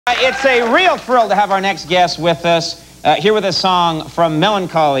It's a real thrill to have our next guest with us. Here with a song from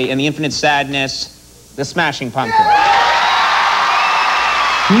Melancholy and the Infinite Sadness, the Smashing Pumpkins.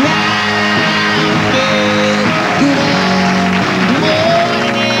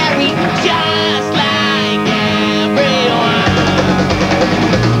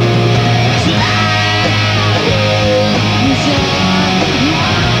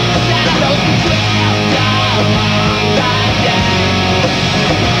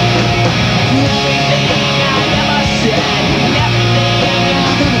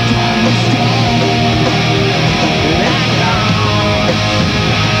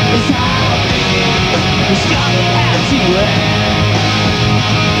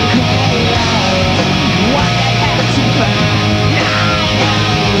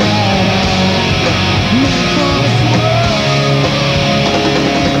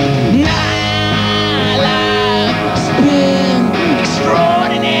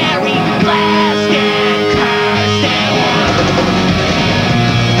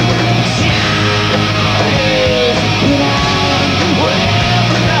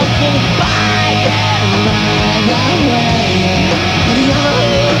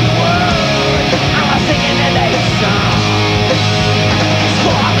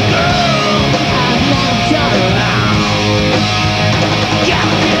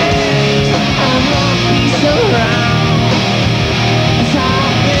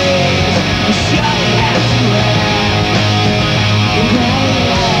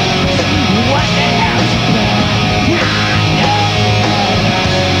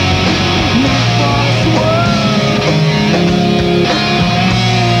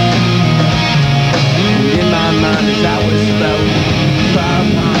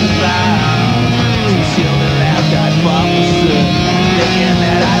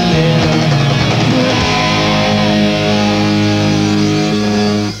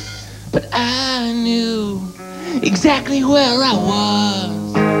 Exactly where I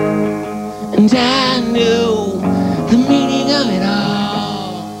was, and I knew the meaning of it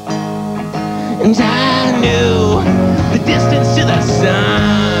all, and I knew the distance to the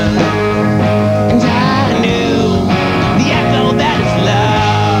sun, and I knew the echo that is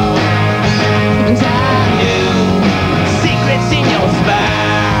love, and I knew secrets in your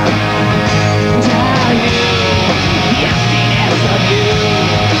spine, and I knew the emptiness of you,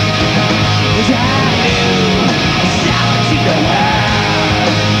 and I knew to the heart,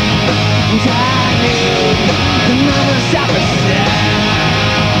 and I knew the numbers of the sound.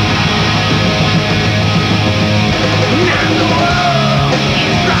 Now the world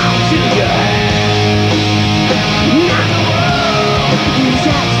is drawn to your hand. Now the world is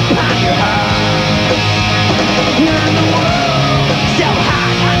etched upon your heart. Now the world so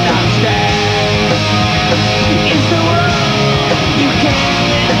hard to understand. It's the world you can't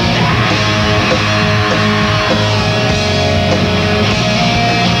deny.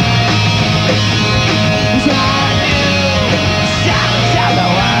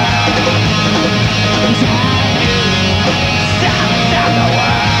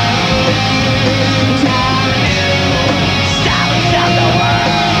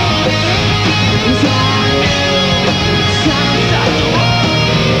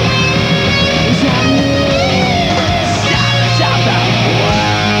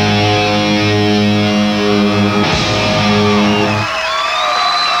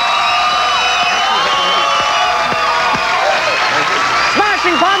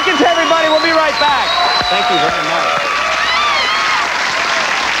 Thank you very much.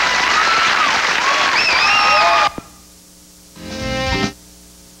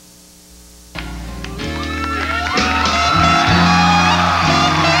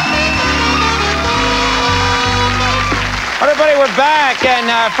 Everybody, we're back,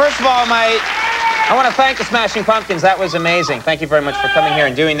 and first of all, I want to thank the Smashing Pumpkins. That was amazing. Thank you very much for coming here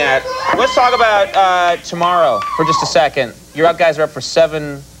and doing that. Let's talk about tomorrow for just a second. You guys are up for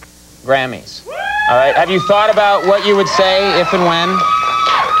 7 Grammys. All right. Have you thought about what you would say if and when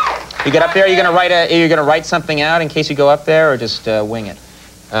you get up there? Are you going to write something out in case you go up there, or just wing it?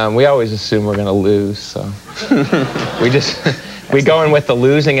 We always assume we're going to lose, so we go in with the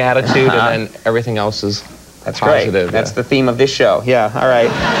losing attitude, and then everything else is positive. Great. That's the theme of this show. Yeah. All right.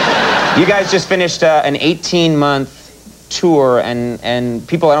 You guys just finished an 18-month tour, and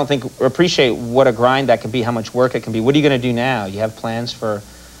people, I don't think, appreciate what a grind that can be, how much work it can be. What are you going to do now? You have plans for,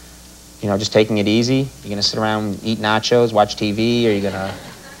 you know, just taking it easy? You're going to sit around, eat nachos, watch TV, or are you going to...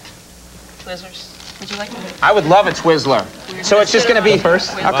 Twizzlers. Would you like to? I would love a Twizzler. So it's just going to be a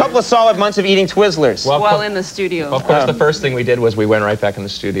couple of solid months of eating Twizzlers. While in the studio. Well, of course, the first thing we did was we went right back in the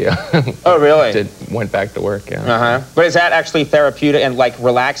studio. Oh, really? Went back to work, yeah. Uh-huh. But is that actually therapeutic and, like,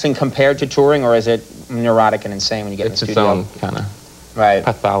 relaxing compared to touring, or is it neurotic and insane when you get in the studio? It's its own kind of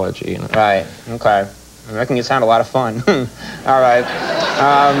pathology, you know. Right, okay. I reckon it sounded a lot of fun. All right.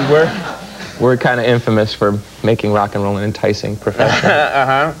 We're kind of infamous for making rock and roll an enticing profession.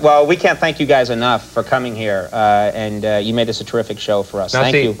 Well, we can't thank you guys enough for coming here, and you made this a terrific show for us.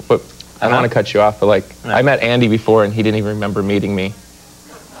 Thank you. But I don't want to cut you off, but like, I met Andy before, and he didn't even remember meeting me.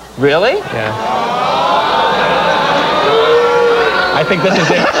 Really? Yeah. I think this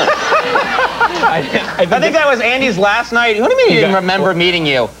is it. I think that was Andy's last night. What do you mean he didn't remember meeting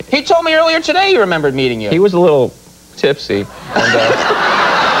you? He told me earlier today he remembered meeting you. He was a little tipsy. And,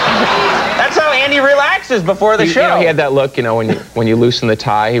 that's how Andy relaxes before the show. You know, he had that look, you know, when you loosen the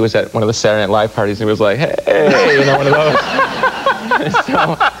tie. He was at one of the Saturday Night Live parties, and he was like, hey, you know, one of those.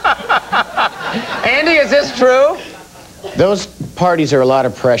 So. Andy, is this true? Those parties are a lot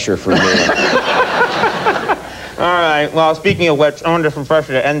of pressure for me. All right, well, speaking of which, I want different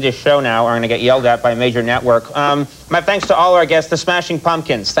pressure to end this show now, or I'm going to get yelled at by a major network. My thanks to all our guests, the Smashing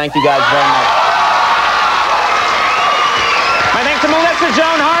Pumpkins. Thank you guys very much. My thanks to Melissa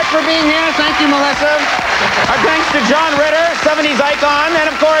Joan Hart for being here. Thank you, Melissa. Our thanks to John Ritter, 70s icon, and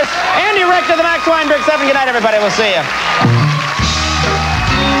of course, Andy Richter, the Max Weinberg 7. Good night, everybody. We'll see you.